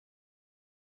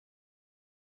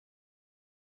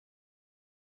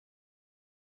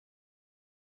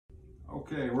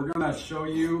Okay, we're going to show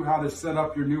you how to set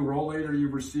up your new rollator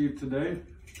you've received today.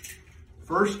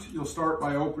 First, you'll start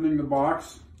by opening the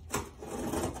box.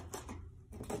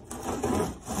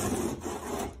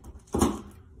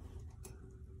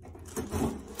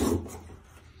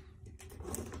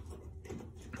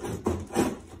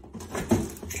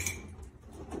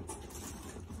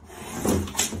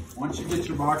 Once you get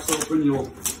your box open, you'll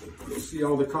see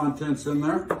all the contents in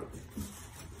there.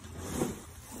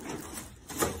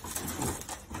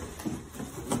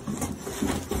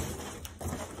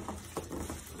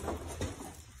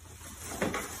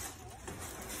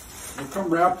 They'll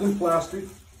come wrapped in plastic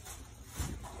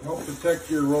to help protect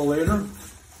your rollator.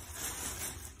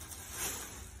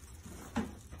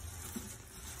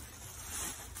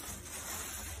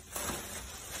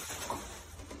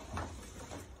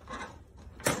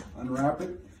 Unwrap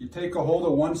it. If you take a hold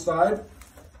of one side,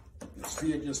 you'll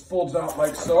see it just folds out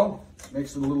like so.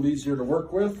 Makes it a little easier to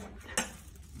work with.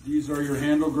 These are your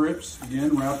handle grips,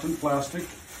 again wrapped in plastic.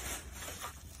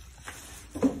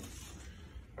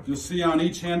 You'll see on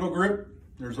each handle grip,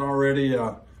 there's already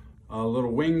a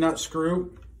little wing nut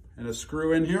screw and a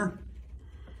screw in here.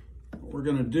 What we're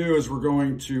going to do is we're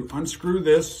going to unscrew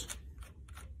this.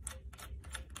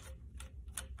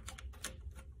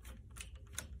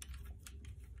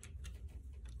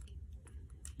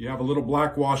 You have a little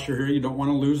black washer here. You don't want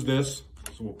to lose this.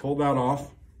 So we'll pull that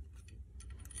off.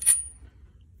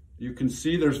 You can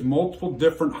see there's multiple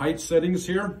different height settings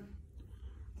here.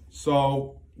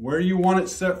 So where you want it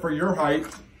set for your height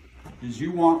is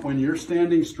you want, when you're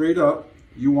standing straight up,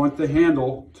 you want the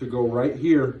handle to go right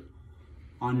here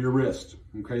on your wrist.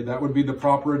 Okay, that would be the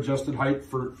proper adjusted height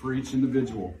for each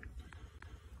individual.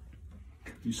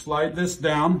 You slide this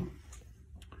down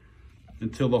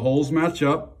until the holes match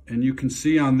up, and you can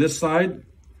see on this side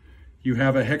you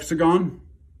have a hexagon.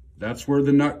 That's where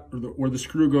the nut or where the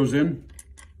screw goes in.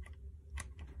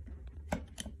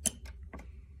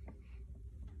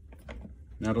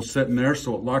 That'll sit in there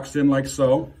so it locks in like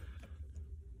so.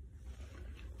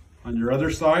 On your other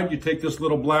side, you take this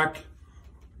little black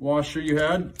washer you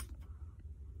had,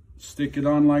 stick it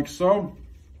on like so.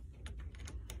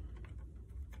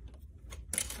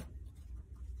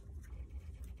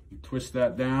 Twist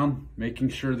that down, making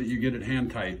sure that you get it hand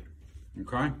tight,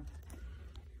 okay?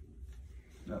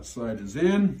 That side is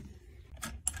in.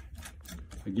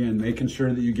 Again, making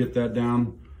sure that you get that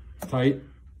down tight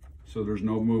so there's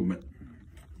no movement.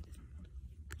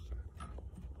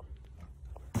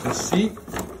 The seat,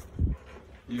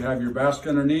 you have your basket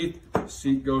underneath, the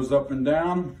seat goes up and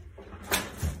down.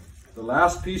 The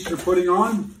last piece you're putting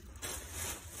on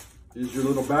is your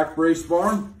little back brace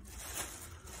bar.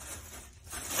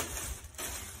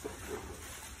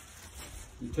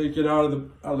 You take it out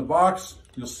of the box,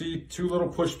 you'll see two little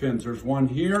push pins. There's one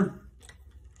here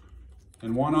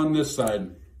and one on this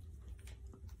side.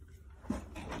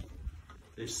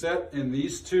 They set in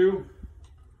these two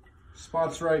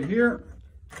spots right here.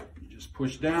 You just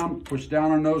push down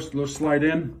on those slide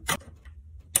in.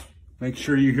 Make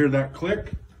sure you hear that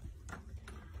click.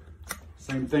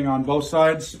 Same thing on both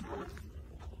sides.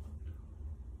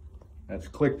 That's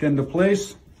clicked into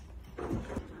place.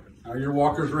 Now your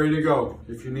walker's ready to go.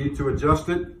 If you need to adjust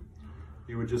it,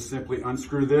 you would just simply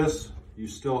unscrew this. You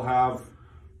still have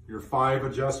your 5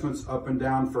 adjustments up and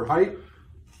down for height.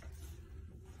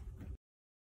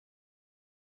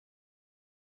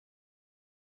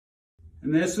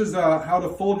 And this is how to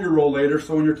fold your rollator.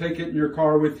 So when you're taking it in your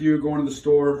car with you, going to the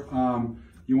store,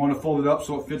 you want to fold it up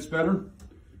so it fits better.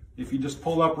 If you just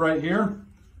pull up right here,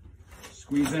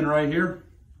 squeeze in right here,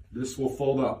 this will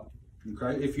fold up.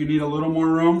 Okay, if you need a little more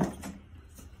room,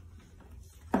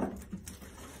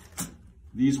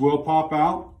 these will pop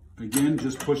out. Again,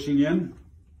 just pushing in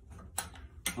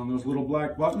on those little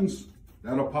black buttons.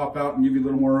 That'll pop out and give you a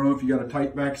little more room if you got a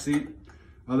tight back seat.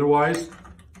 Otherwise,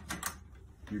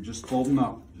 you're just folding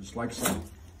up, just like so.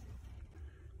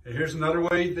 And here's another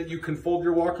way that you can fold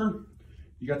your walker.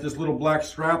 You got this little black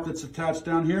strap that's attached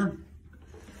down here.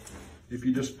 If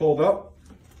you just pulled up,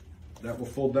 that will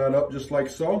fold that up just like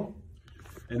so.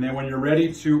 And then when you're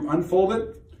ready to unfold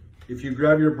it, if you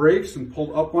grab your brakes and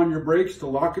pull up on your brakes to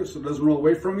lock it so it doesn't roll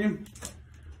away from you,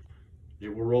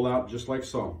 it will roll out just like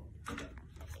so.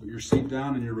 Put your seat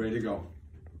down and you're ready to go.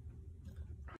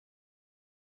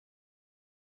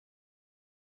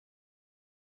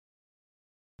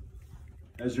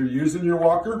 As you're using your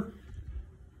walker,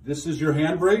 this is your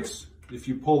hand brakes. If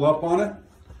you pull up on it,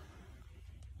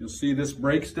 you'll see this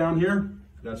brakes down here.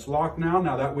 That's locked now.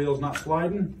 Now that wheel's not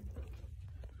sliding.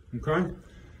 Okay?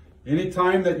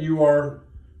 Anytime that you are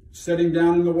sitting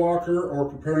down in the walker or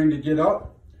preparing to get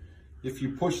up, if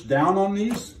you push down on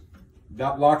these,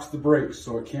 That locks the brakes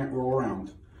so it can't roll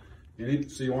around.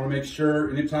 So you want to make sure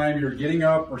anytime you're getting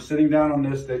up or sitting down on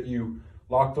this that you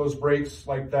lock those brakes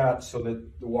like that so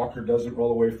that the walker doesn't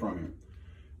roll away from you.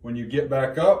 When you get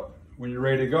back up, when you're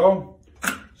ready to go,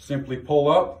 simply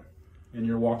pull up and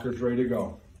your walker's ready to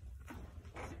go.